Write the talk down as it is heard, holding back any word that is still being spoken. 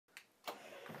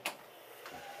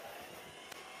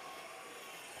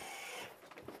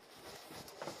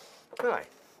Hi,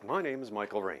 my name is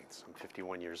Michael Rains. I'm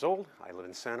 51 years old. I live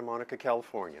in Santa Monica,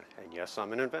 California, and yes,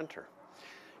 I'm an inventor.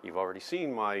 You've already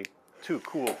seen my too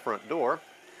cool front door.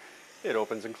 It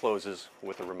opens and closes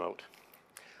with a remote.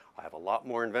 I have a lot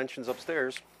more inventions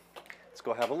upstairs. Let's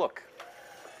go have a look.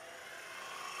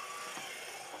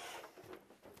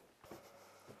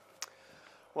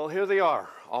 Well, here they are,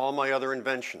 all my other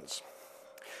inventions.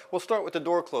 We'll start with the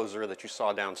door closer that you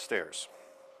saw downstairs.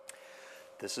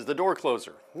 This is the door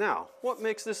closer. Now, what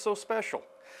makes this so special?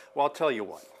 Well, I'll tell you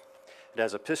what. It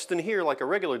has a piston here like a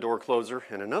regular door closer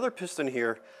and another piston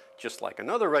here just like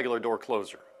another regular door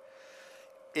closer.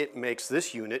 It makes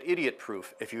this unit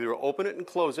idiot-proof. If you open it and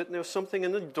close it and there's something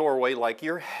in the doorway like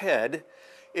your head,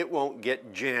 it won't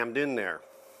get jammed in there.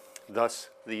 Thus,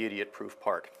 the idiot-proof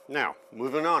part. Now,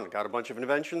 moving on. Got a bunch of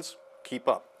inventions. Keep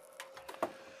up.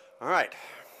 All right.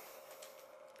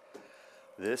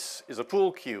 This is a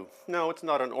pool cue. No, it's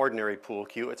not an ordinary pool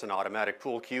cue. It's an automatic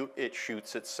pool cue. It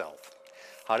shoots itself.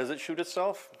 How does it shoot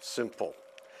itself? Simple.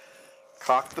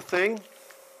 Cock the thing.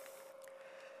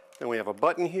 Then we have a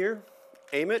button here.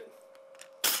 Aim it.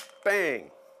 Bang.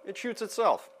 It shoots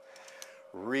itself.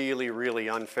 Really, really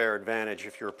unfair advantage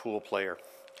if you're a pool player.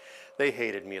 They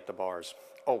hated me at the bars.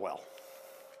 Oh well.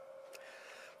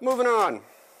 Moving on.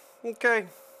 Okay.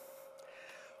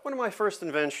 One of my first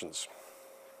inventions.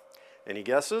 Any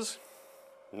guesses?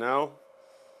 No?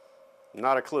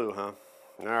 Not a clue, huh?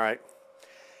 All right.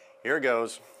 Here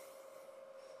goes.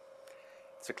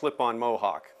 It's a clip-on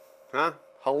mohawk. Huh?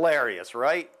 Hilarious,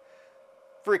 right?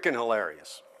 Freaking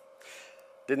hilarious.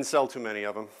 Didn't sell too many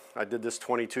of them. I did this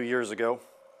 22 years ago.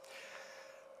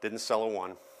 Didn't sell a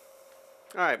one.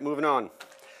 All right, moving on.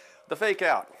 The fake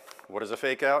out. What is a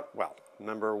fake out? Well,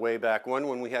 remember way back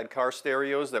when we had car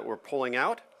stereos that were pulling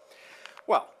out?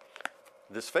 Well,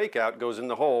 this fake out goes in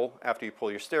the hole after you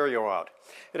pull your stereo out.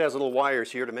 It has little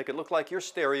wires here to make it look like your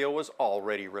stereo was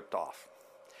already ripped off.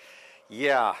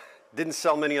 Yeah, didn't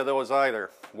sell many of those either.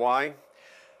 Why?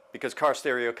 Because car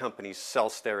stereo companies sell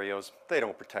stereos. They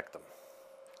don't protect them.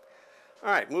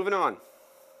 All right, moving on.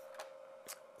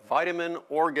 Vitamin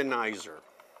organizer.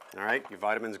 All right, your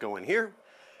vitamins go in here,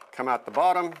 come out the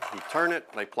bottom, you turn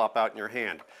it, they plop out in your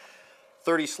hand.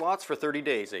 30 slots for 30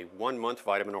 days, a 1-month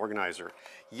vitamin organizer.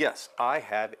 Yes, I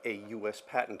have a US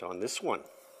patent on this one.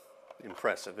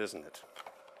 Impressive, isn't it?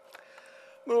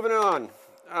 Moving on.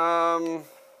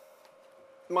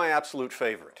 My absolute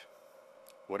favorite.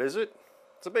 What is it?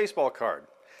 It's a baseball card,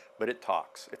 but it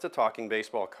talks. It's a talking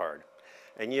baseball card.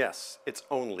 And yes, it's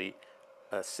only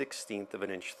a 1/16 of an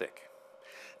inch thick.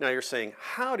 Now you're saying,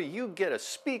 how do you get a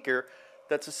speaker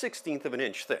that's a 1/16 of an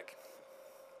inch thick?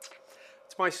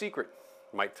 It's my secret.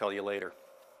 Might tell you later.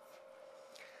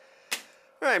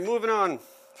 All right, moving on.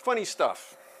 Funny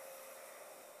stuff.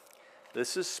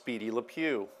 This is Speedy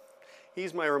LePew.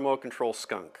 He's my remote control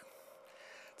skunk.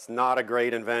 It's not a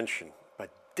great invention, but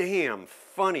damn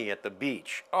funny at the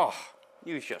beach. Oh,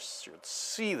 you just should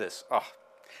see this. Oh,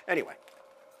 anyway.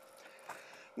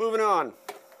 Moving on.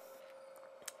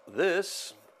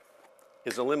 This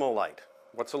is a limo light.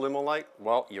 What's a limo light?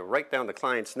 Well, you write down the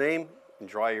client's name in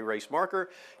dry erase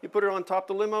marker, you put it on top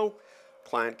of the limo,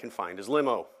 client can find his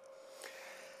limo.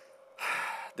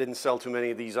 Didn't sell too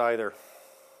many of these either.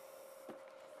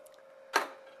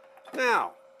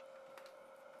 Now,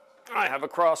 I have a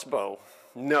crossbow.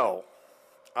 No,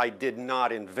 I did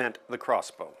not invent the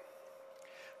crossbow.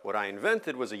 What I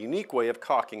invented was a unique way of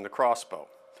cocking the crossbow.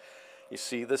 You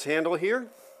see this handle here?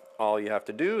 All you have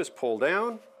to do is pull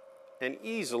down and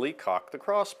easily cock the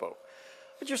crossbow.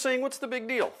 But you're saying, what's the big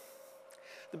deal?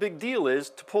 The big deal is,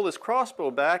 to pull this crossbow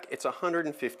back, it's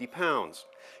 150 pounds.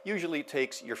 Usually it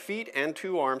takes your feet and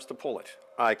 2 arms to pull it.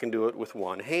 I can do it with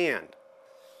 1 hand.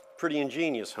 Pretty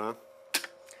ingenious, huh?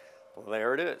 Well,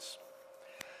 there it is.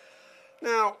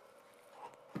 Now,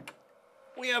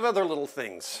 we have other little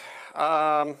things,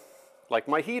 like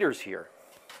my heaters here.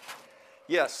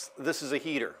 Yes, this is a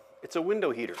heater. It's a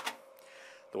window heater.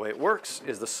 The way it works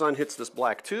is the sun hits this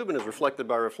black tube and is reflected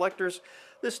by reflectors.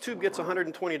 This tube gets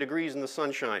 120 degrees in the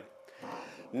sunshine.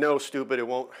 No, stupid, it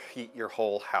won't heat your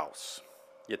whole house.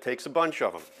 It takes a bunch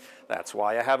of them. That's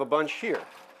why I have a bunch here.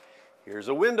 Here's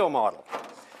a window model.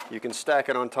 You can stack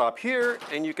it on top here,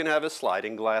 and you can have a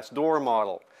sliding glass door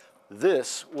model.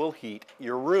 This will heat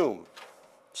your room.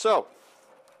 So,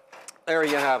 there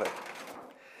you have it.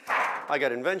 I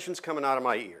got inventions coming out of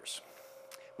my ears.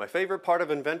 My favorite part of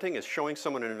inventing is showing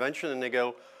someone an invention and they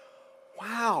go,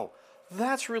 wow,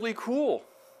 that's really cool.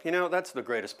 You know, that's the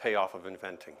greatest payoff of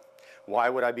inventing. Why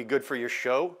would I be good for your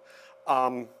show?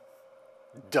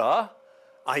 Duh.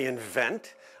 I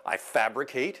invent. I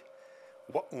fabricate.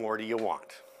 What more do you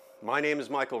want? My name is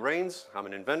Michael Rains. I'm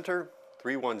an inventor.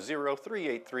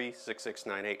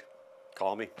 310-383-6698.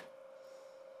 Call me.